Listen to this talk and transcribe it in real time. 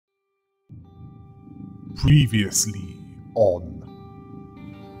Previously on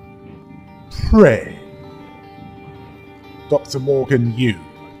Prey. Dr. Morgan Yu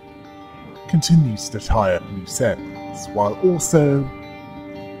continues to tie up loose ends while also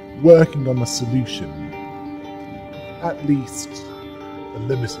working on a solution, at least a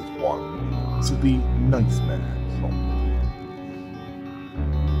limited one, to the nightmare problem.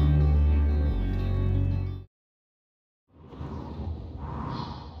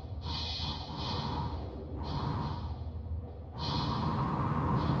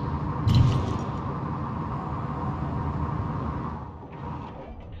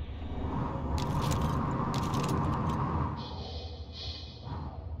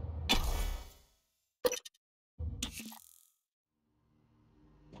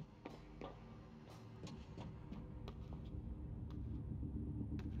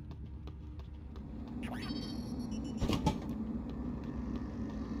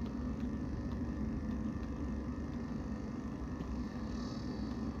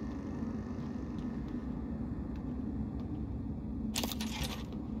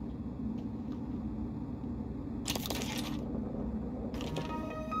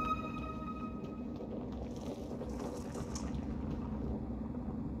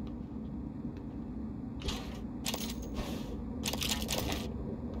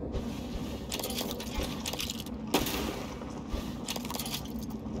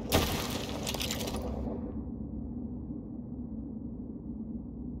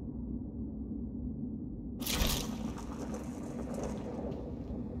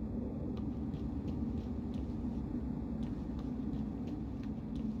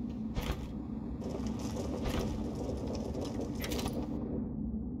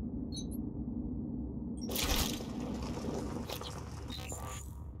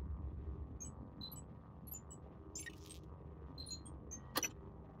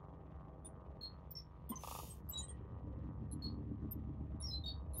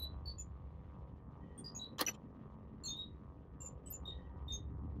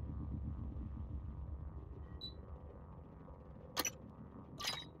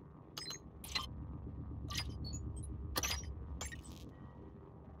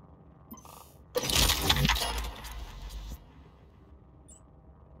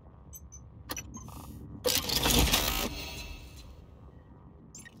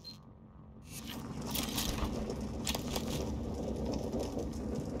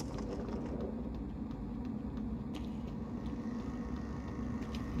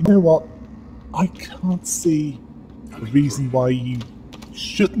 You know what? I can't see a reason why you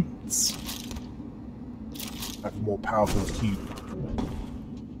shouldn't have a more powerful cube.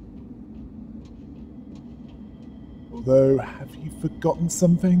 Although, have you forgotten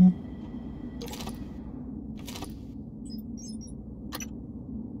something?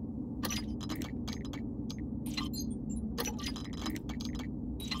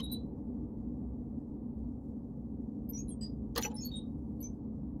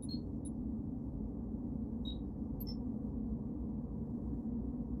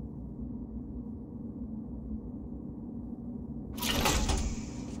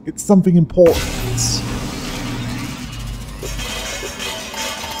 It's something important.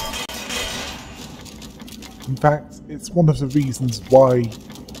 In fact, it's one of the reasons why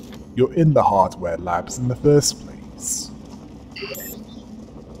you're in the hardware labs in the first place.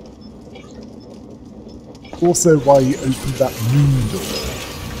 It's also why you opened that moon door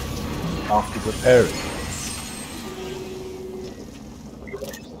after repairing it.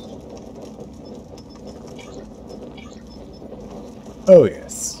 Oh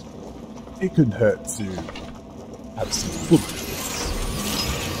yes, it couldn't hurt to have some footprints.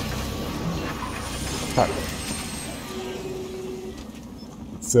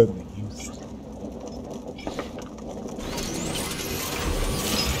 It's certainly useful.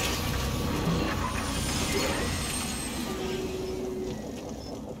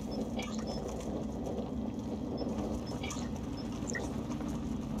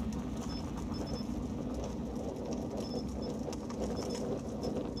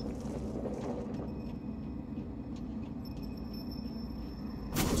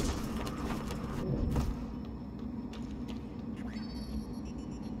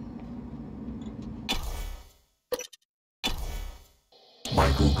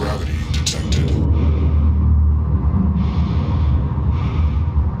 Microgravity detected.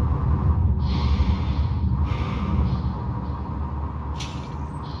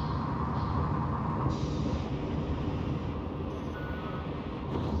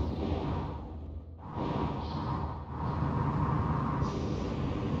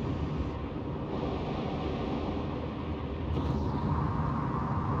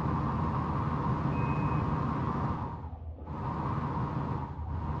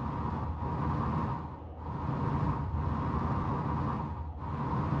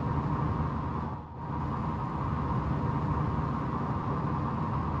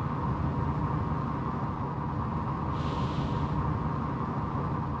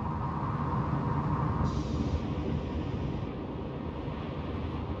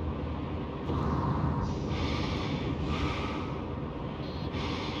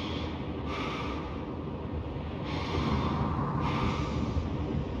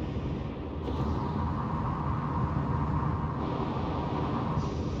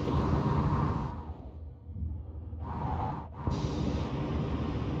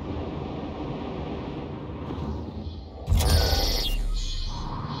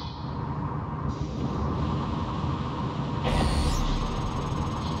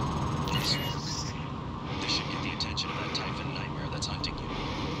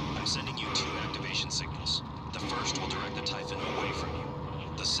 Typhon away from you.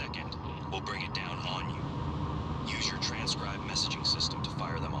 The second will bring it down on you. Use your transcribe messaging system to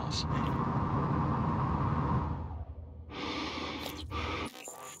fire them off.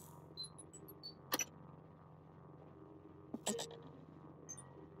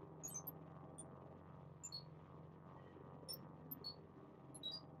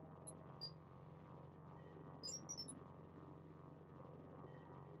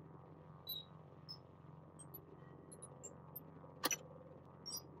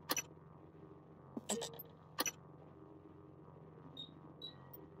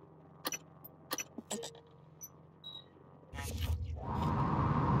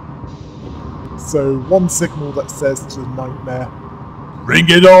 So one signal that says to the nightmare, "Bring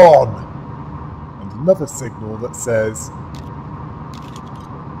it on!" and another signal that says,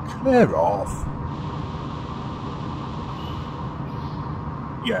 "Clear off."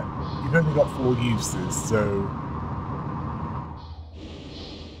 Yeah, you've only got 4 uses, so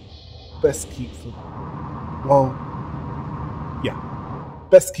best keep them. Well, yeah,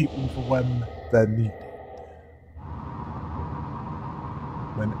 best keep them for when they're needed.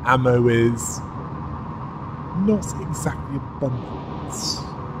 When ammo is not exactly abundant.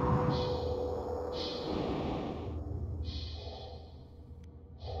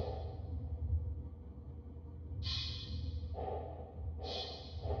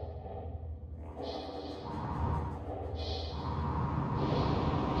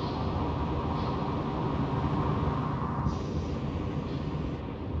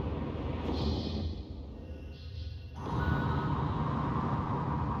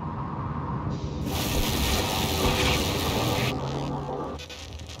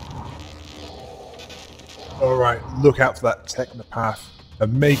 Alright, look out for that technopath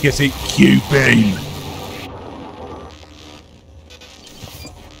and make it a Q-beam!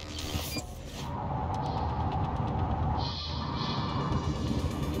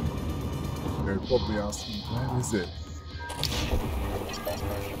 They're probably asking, where is it?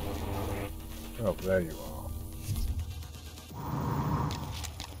 Oh, there you are.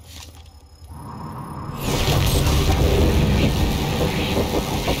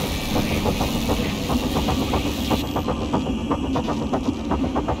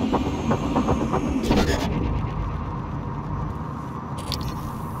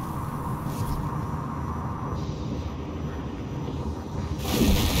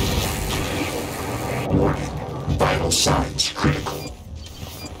 Vital signs critical.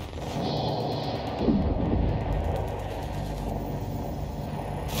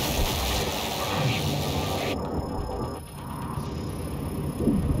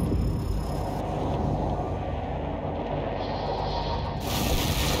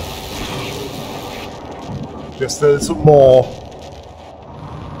 Just a little more.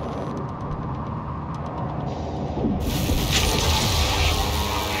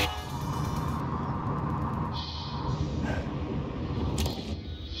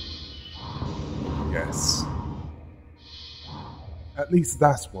 Yes. At least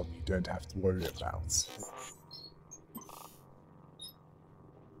that's one you don't have to worry about.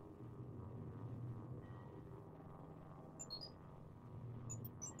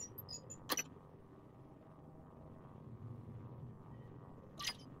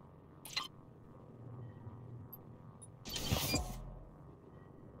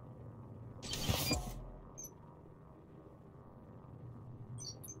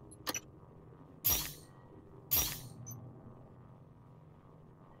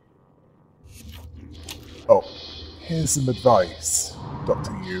 Oh, here's some advice,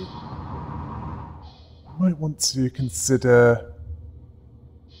 Dr. Yu. You might want to consider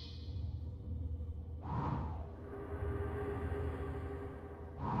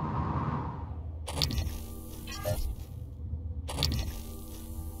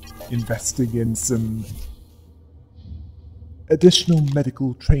investing in some additional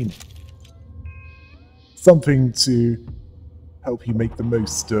medical training. Something to help you make the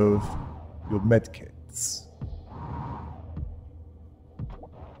most of your medkits.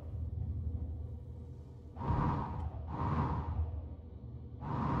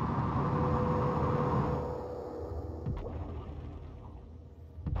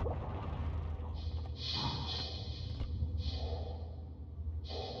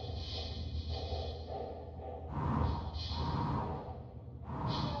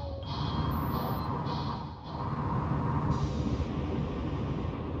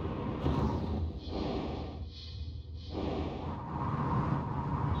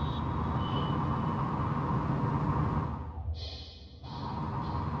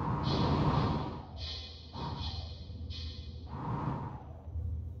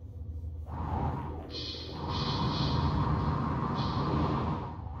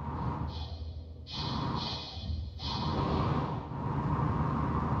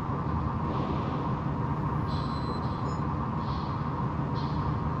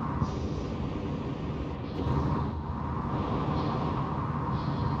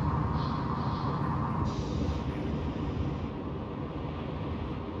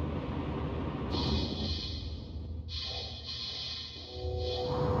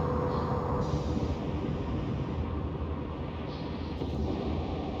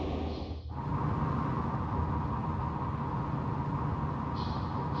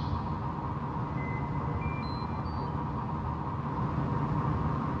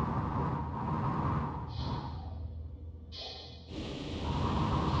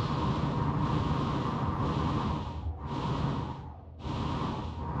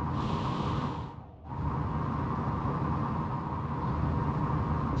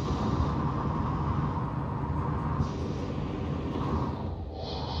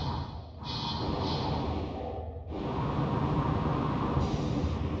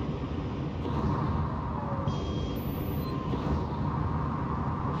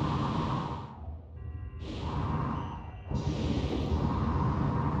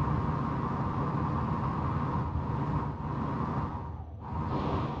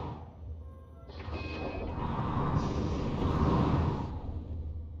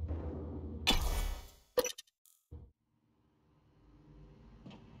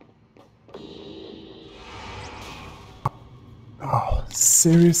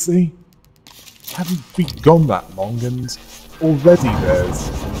 Seriously? Haven't been gone that long and already there's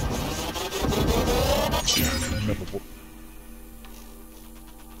another one.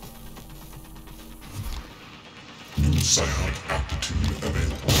 New psionic aptitude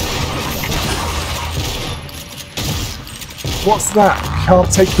available. What's that?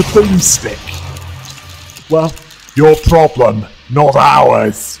 Can't take the boomstick. Well, your problem, not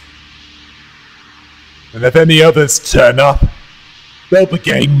ours. And if any others turn up, they'll be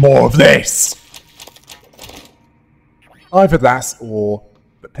getting more of this. Either that, or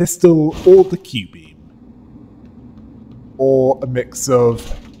the pistol, or the Q-beam. Or a mix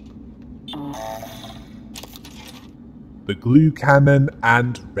of the glue cannon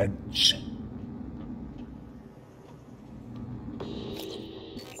and wrench.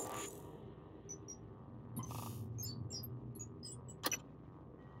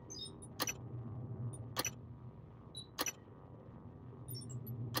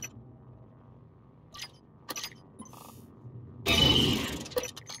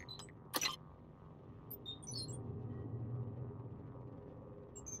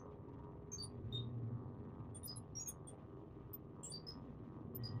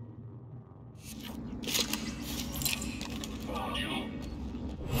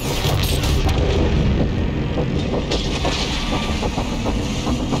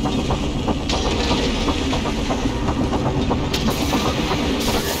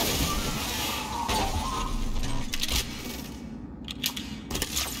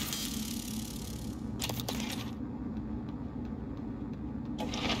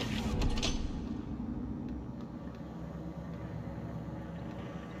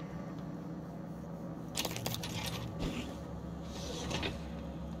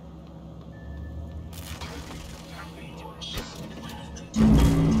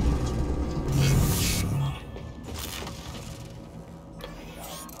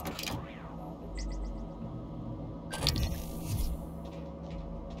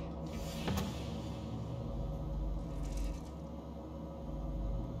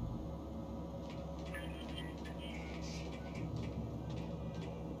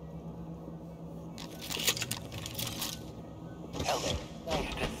 Hello,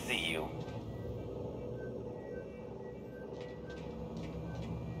 nice to see you.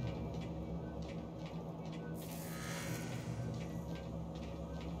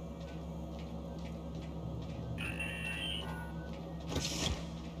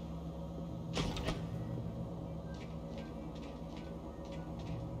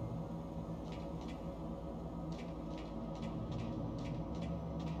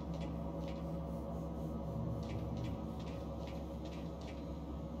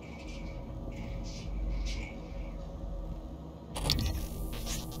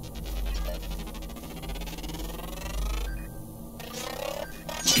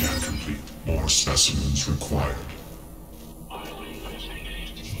 Scan complete. More specimens required.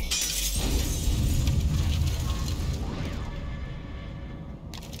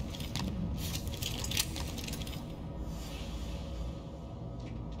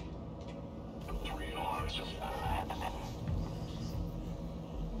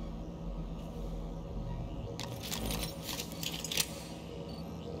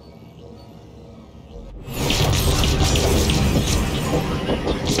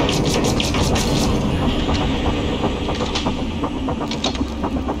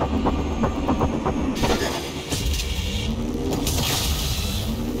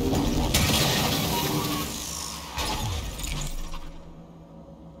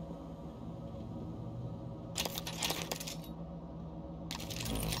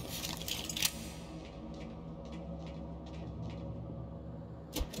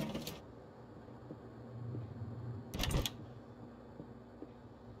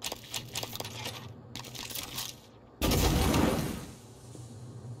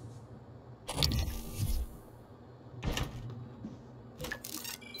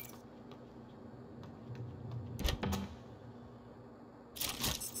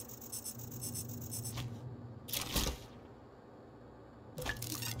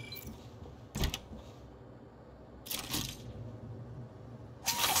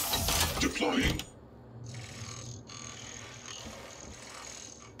 Deploying.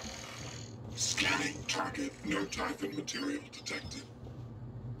 Scanning target. No Typhon material detected.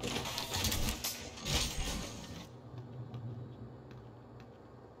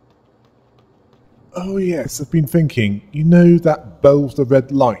 Oh yes, I've been thinking, you know that bowl of the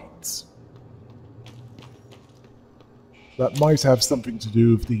red lights? That might have something to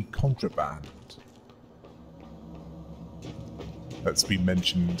do with the contraband that's been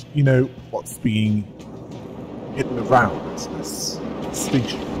mentioned. You know, what's being in and around this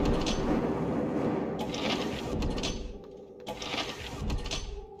station.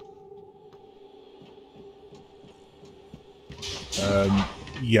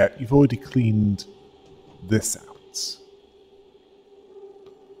 Yeah, you've already cleaned this out.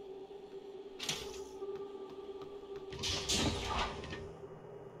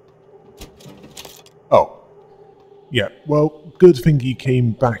 Oh. Yeah, well, good thing you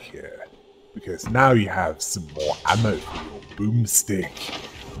came back here, because now you have some more ammo for your boomstick.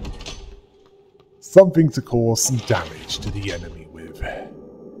 Something to cause some damage to the enemy with.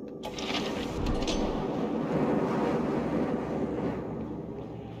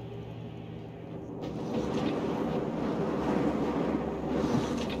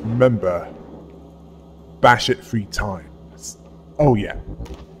 Remember, bash it 3 times. Oh yeah.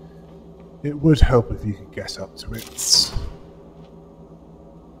 It would help if you could get up to it.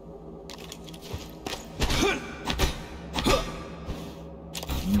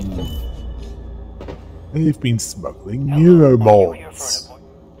 They've been smuggling neuromods.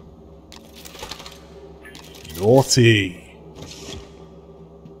 Naughty.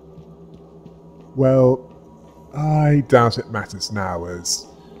 Well, I doubt it matters now, as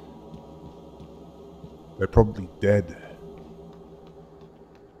they're probably dead.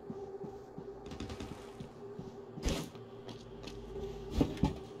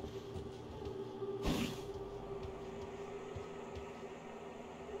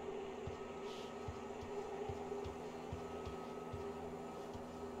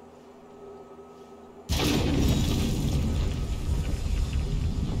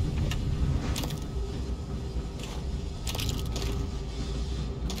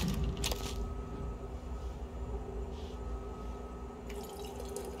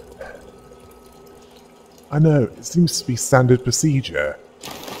 I know, it seems to be standard procedure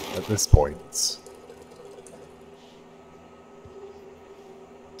at this point.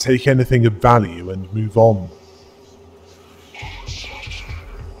 Take anything of value and move on.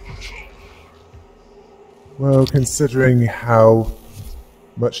 Well, considering how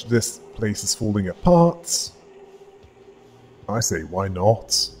much this place is falling apart, I say why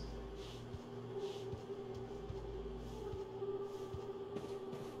not?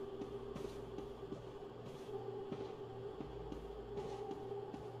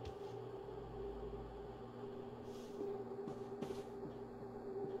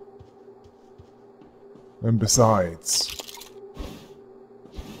 And besides,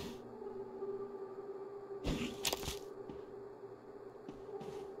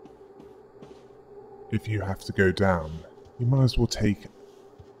 if you have to go down, you might as well take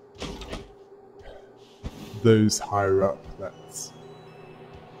those higher up that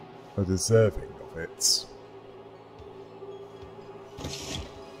are deserving of it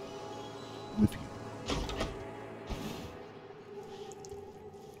with you.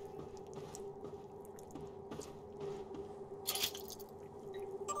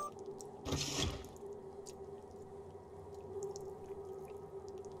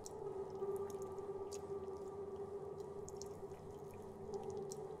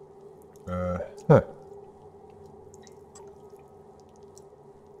 Huh.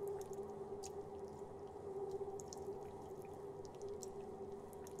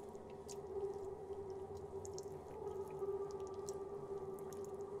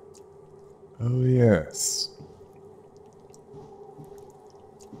 Oh yes.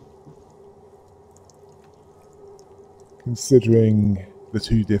 Considering the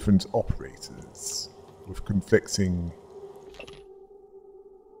 2 different operators with conflicting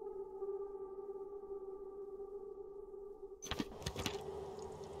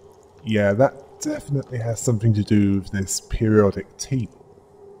yeah, that definitely has something to do with this periodic table.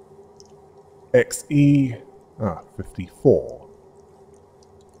 XE 54.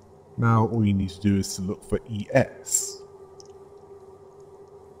 Now all you need to do is to look for ES.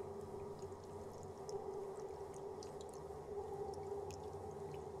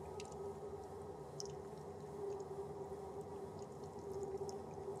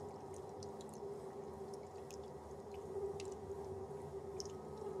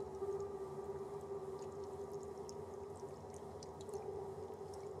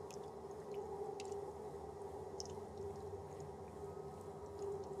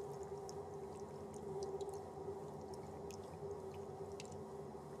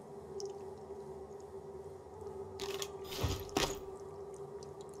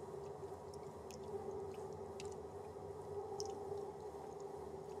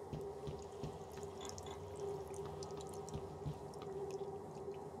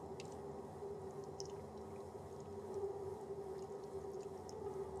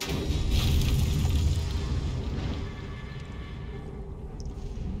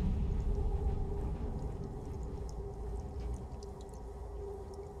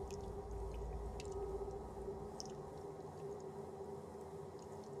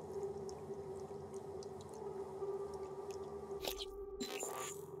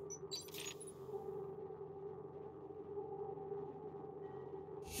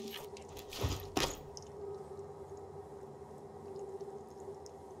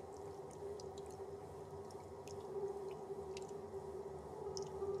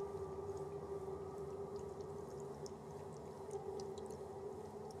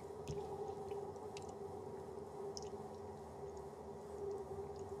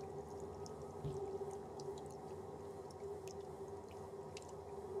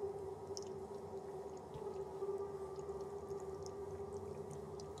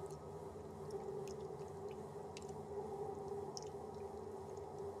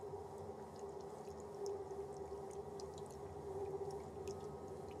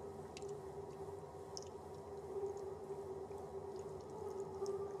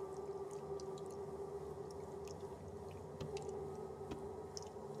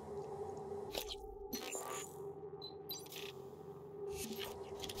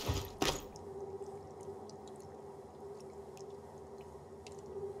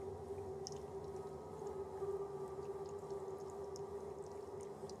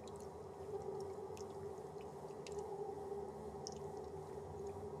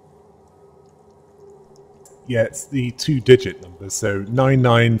 Yeah, it's the 2-digit numbers, so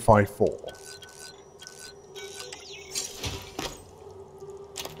 9954.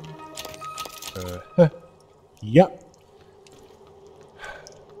 Yep.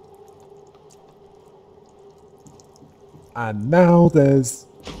 And now there's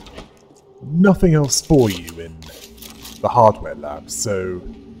nothing else for you in the hardware lab, so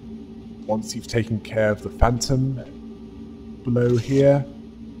once you've taken care of the phantom below here,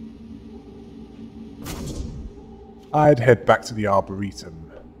 I'd head back to the Arboretum.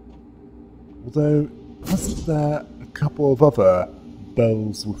 Although, wasn't there a couple of other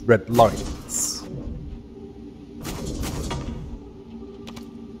bells with red lights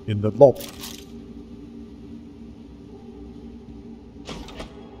in the lobby?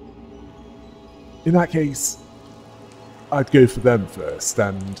 In that case, I'd go for them first,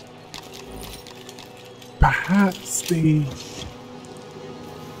 and perhaps the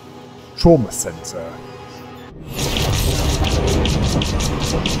trauma center.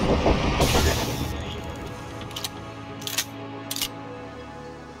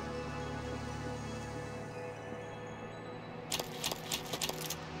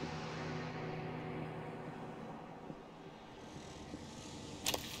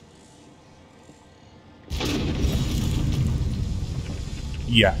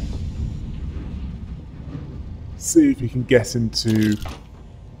 Yeah. See if we can get into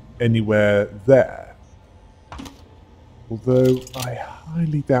anywhere there. Although I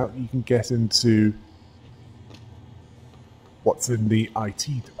highly doubt you can get into what's in the IT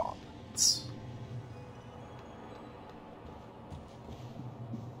department.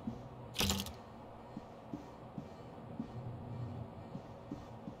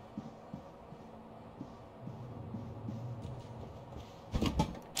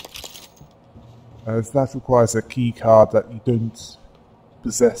 As that requires a key card that you don't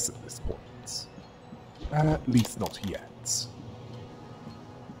possess at this point. At least not yet.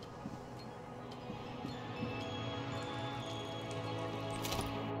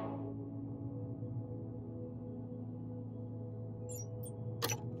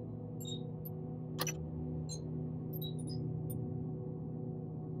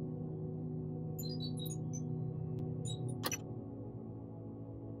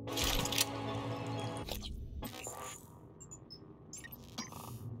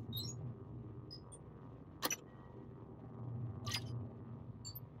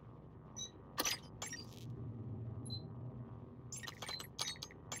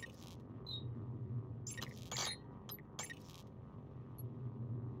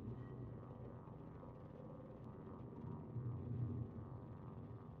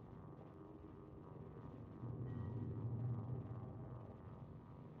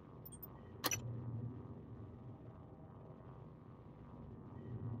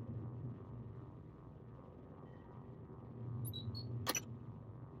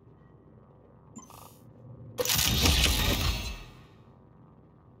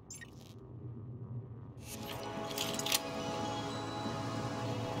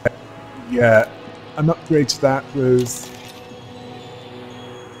 Yeah, an upgrade to that was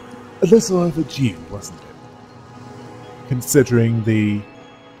a little overdue, wasn't it? Considering the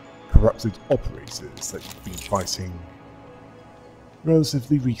corrupted operators that you've been fighting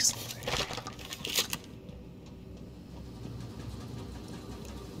relatively recently.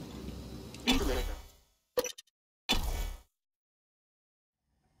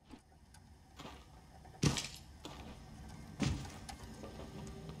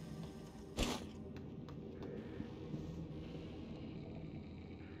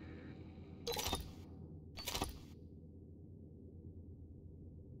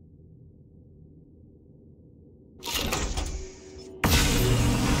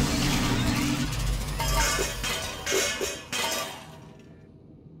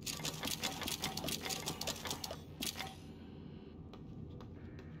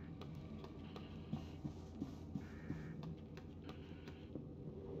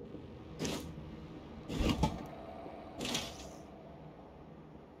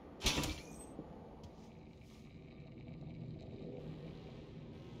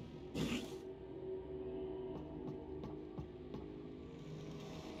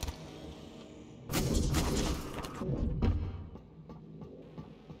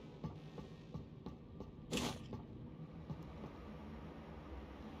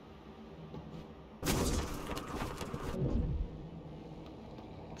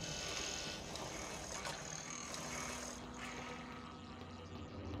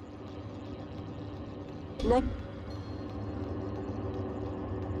 Net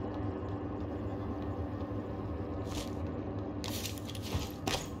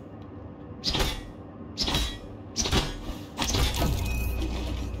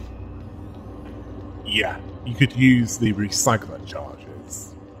Yeah, you could use the recycler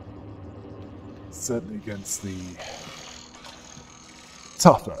charges. Certainly against the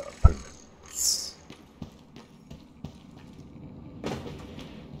tougher opponents.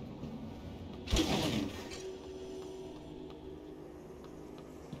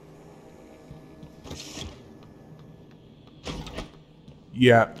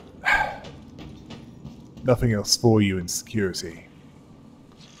 Yeah. Nothing else for you in security.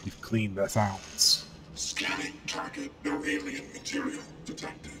 You've cleaned that out. Scanning target. No alien material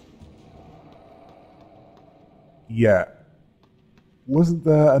detected. Yeah. Wasn't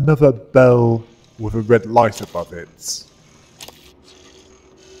there another bell with a red light above it?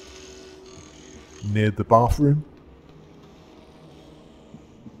 Near the bathroom?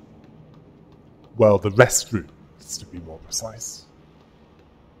 Well, the restrooms, to be more precise.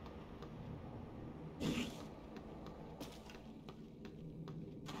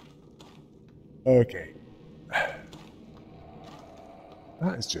 Okay.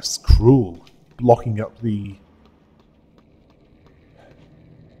 That is just cruel, blocking up the...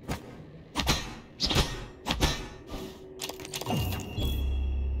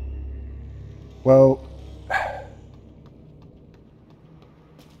 Well...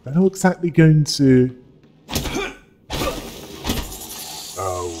 They're not exactly going to...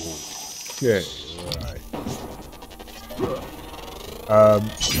 Okay, right.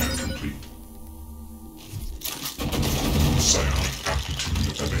 Scan complete. Psionic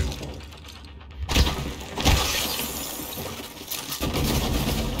aptitude available.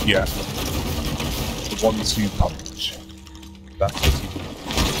 Yeah. The 1-2 punch. That's what you need.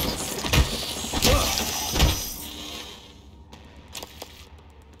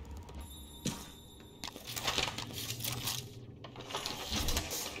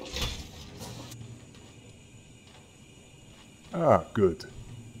 Ah, good.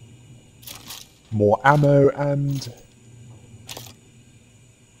 More ammo and...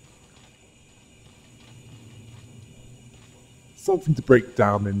 something to break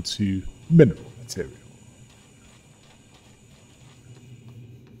down into mineral material.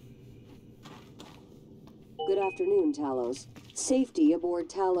 Good afternoon, Talos. Safety aboard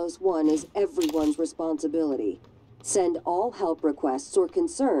Talos 1 is everyone's responsibility. Send all help requests or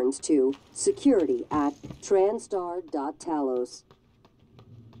concerns to security@transtar.talos.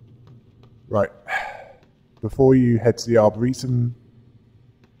 Right. Before you head to the Arboretum,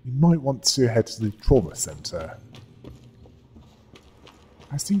 you might want to head to the Trauma Center.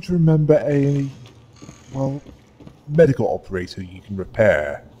 I seem to remember a, well, medical operator you can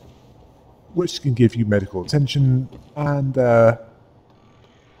repair, which can give you medical attention and,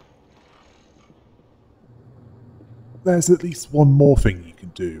 there's at least one more thing you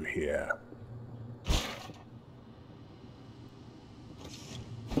can do here.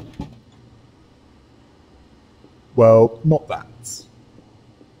 Well, not that.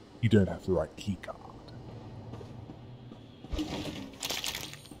 You don't have the right keycard.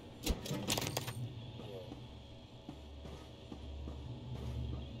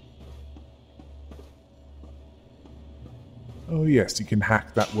 Oh yes, you can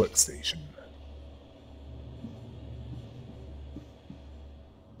hack that workstation.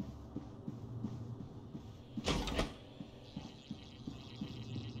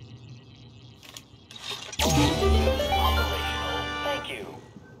 Operational. Thank you.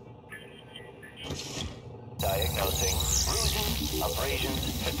 Diagnosing bruising,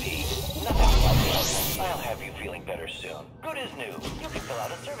 abrasions, fatigue. Nothing like that. I'll have you feeling better soon. Good as new. You can fill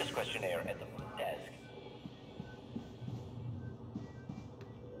out a service questionnaire at the desk.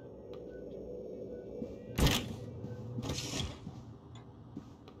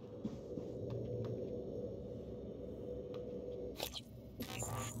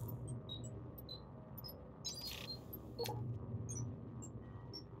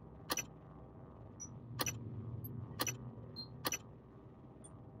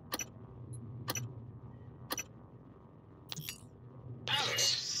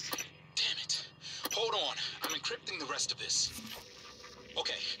 Alex! Damn it. Hold on. I'm encrypting the rest of this.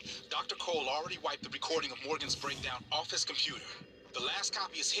 Okay. Dr. Cole already wiped the recording of Morgan's breakdown off his computer. The last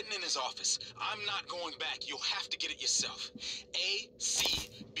copy is hidden in his office. I'm not going back. You'll have to get it yourself.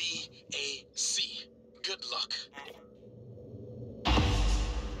 A-C-B-A-C. Good luck.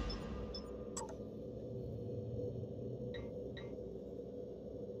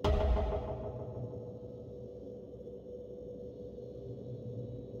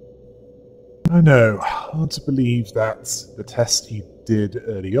 I know, hard to believe that the test you did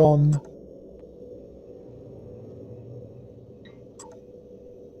early on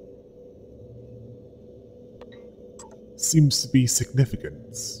seems to be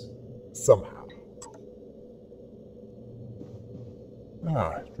significant somehow.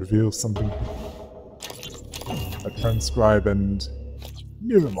 It reveals something. A transcribe and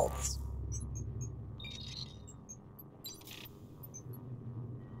neuromods.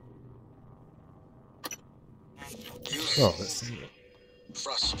 Oh, let's see it.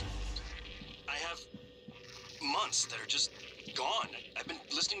 Frustrated. I have months that are just gone. I've been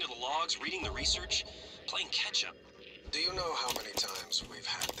listening to the logs, reading the research, playing catch-up. Do you know how many times we've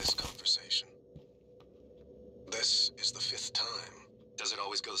had this conversation? This is the 5th time. Does it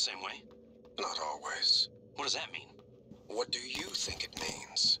always go the same way? Not always. What does that mean? What do you think it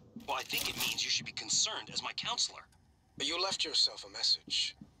means? Well, I think it means you should be concerned as my counselor. You left yourself a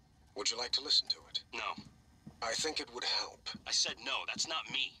message. Would you like to listen to it? No. I think it would help. I said no, that's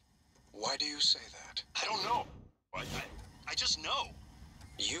not me. Why do you say that? I don't know. I just know.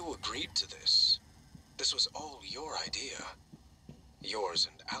 You agreed to this. This was all your idea. Yours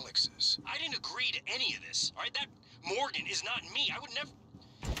and Alex's. I didn't agree to any of this, all right? That Morgan is not me. I would never...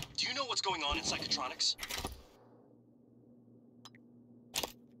 Do you know what's going on in psychotronics?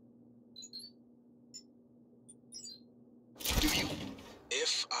 Do you?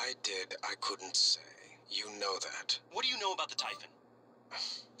 If I did, I couldn't say. You know that. What do you know about the Typhon?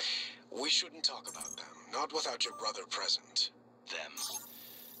 We shouldn't talk about them. Not without your brother present. Them?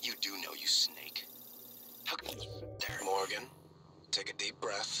 You do know, you snake. How can you sit there? Morgan, take a deep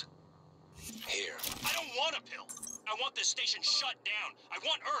breath. Here. I don't want a pill. I want this station shut down. I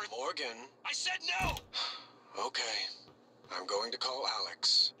want Earth. Morgan. I said no! Okay. I'm going to call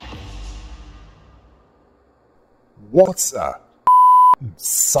Alex. What a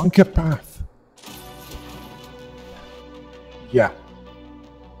psychopath. Yeah.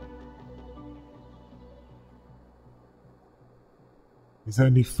 He's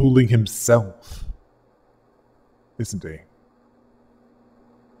only fooling himself, isn't he?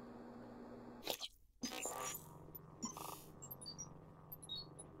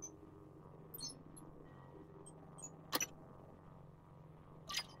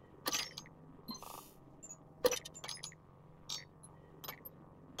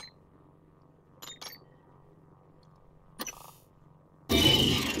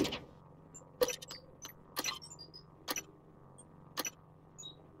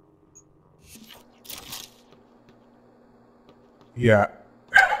 Yeah,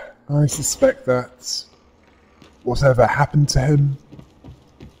 I suspect that whatever happened to him,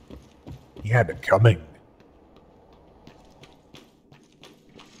 he had it coming.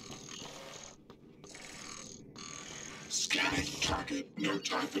 Scanning target. No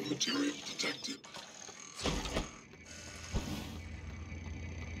Typhon material detected.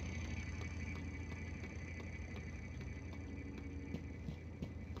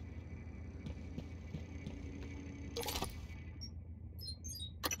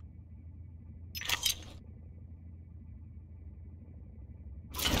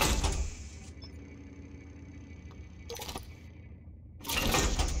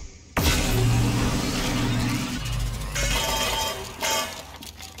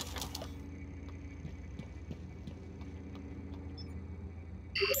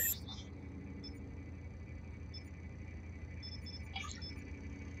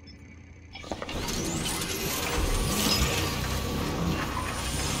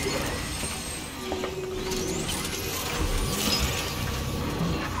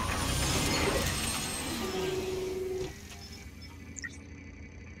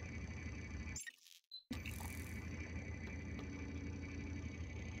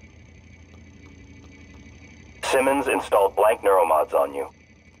 Simmons installed blank neuromods on you.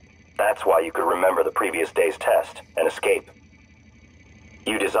 That's why you could remember the previous day's test and escape.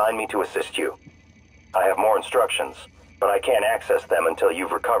 You designed me to assist you. I have more instructions, but I can't access them until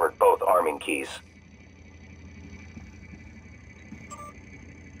you've recovered both arming keys.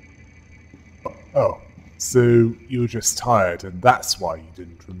 Oh, so you were just tired and that's why you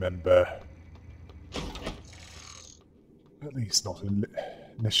didn't remember. At least not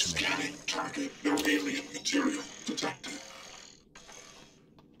initially. Scanning target. No alien material detected.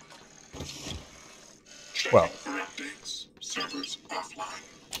 Checking Well. for updates. Servers offline.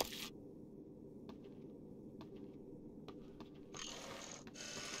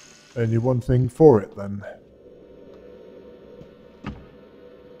 Only one thing for it then.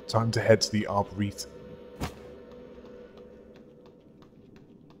 Time to head to the Arboretum.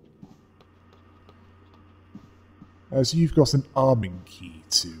 As you've got an arming key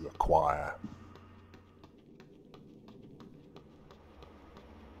to acquire.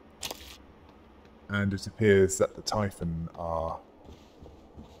 And it appears that the Typhon are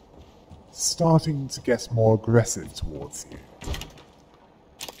starting to get more aggressive towards you.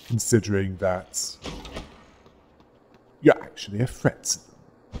 Considering that You're actually a threat to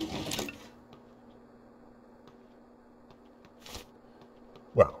them.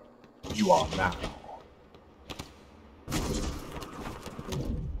 Well, you are now.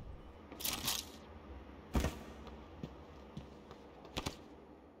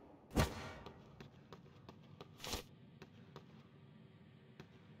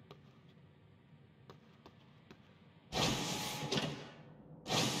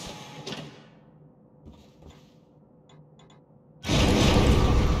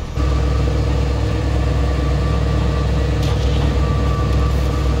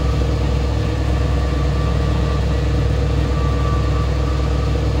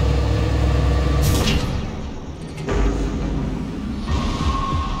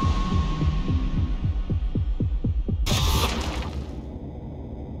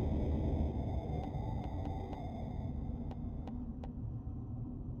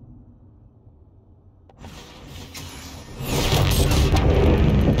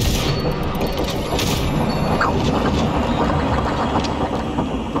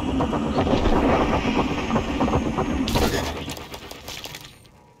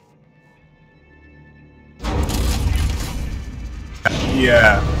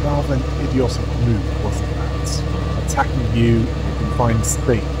 Yeah, rather an idiotic move, wasn't that? Attacking you in a confined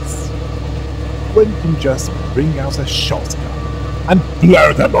space, when you can just bring out a shotgun and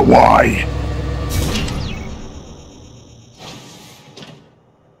blow them away!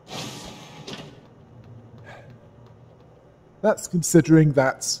 That's considering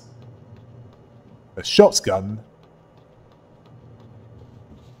that a shotgun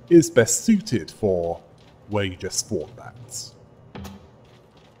is best suited for where you just fought that.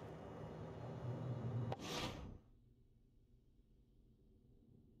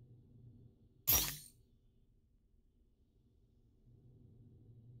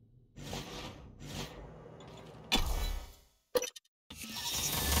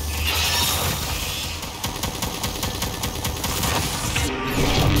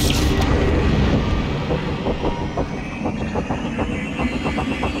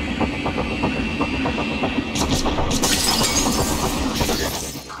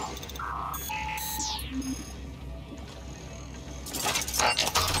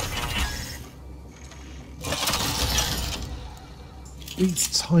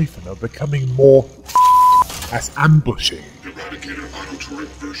 These Typhon are becoming more as ambushing. Eradicator auto-turret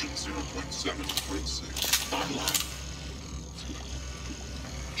version 0.7.6 online.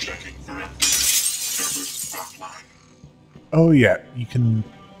 Checking for updates. Servers offline. Oh yeah, you can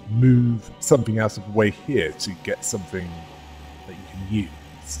move something out of the way here to get something that you can use.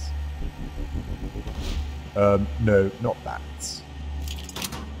 No, not that.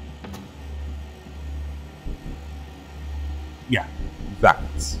 Yeah, that.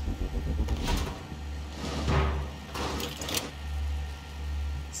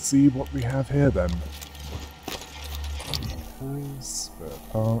 See what we have here then. Spare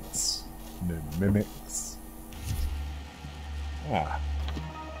parts, no mimics. Ah.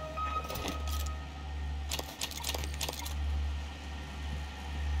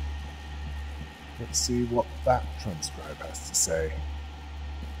 Let's see what that transcribe has to say.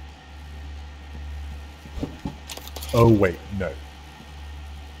 Oh wait, no.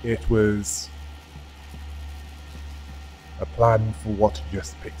 It was a plan for what you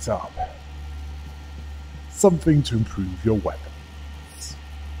just picked up. Something to improve your weapons.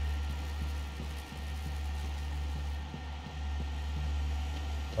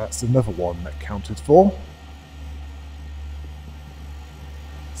 That's another one that counted for.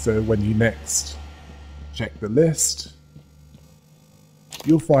 So when you next check the list,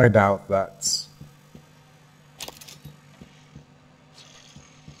 you'll find out that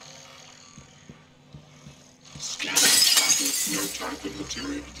No type of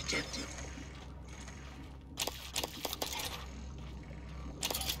material detected.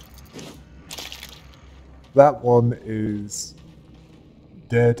 that one is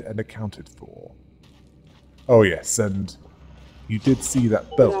dead and accounted for. Oh yes, and you did see that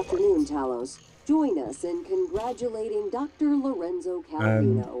Good belt. afternoon, Talos. Join us in congratulating Dr. Lorenzo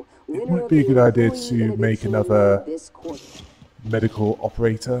And Calvino, it winner might of be a the good idea Employee to make Innovation another Award this quarter. medical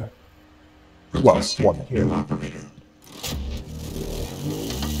operator. Well, Requesting one here. new operator.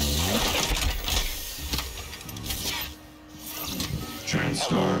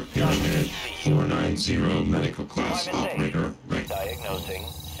 TranStar Pyramid 490 medical class operator. Right. Diagnosing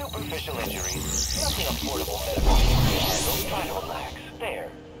superficial injuries. Nothing affordable medical needs to handle. Try to relax. There.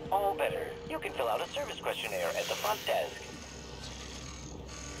 All better. You can fill out a service questionnaire at the front desk.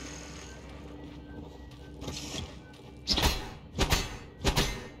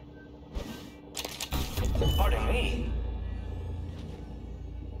 Pardon me.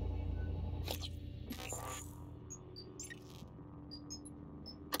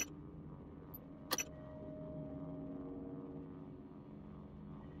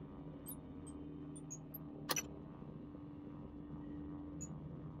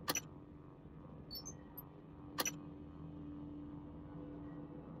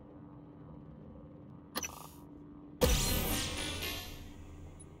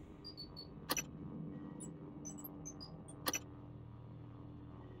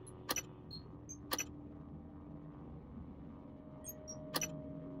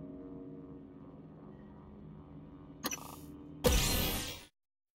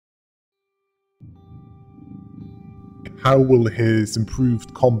 How will his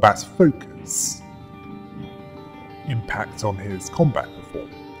improved combat focus impact on his combat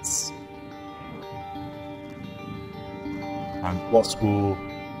performance? And what will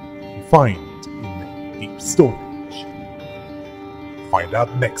he find in deep storage? Find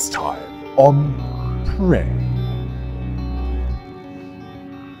out next time on Prey.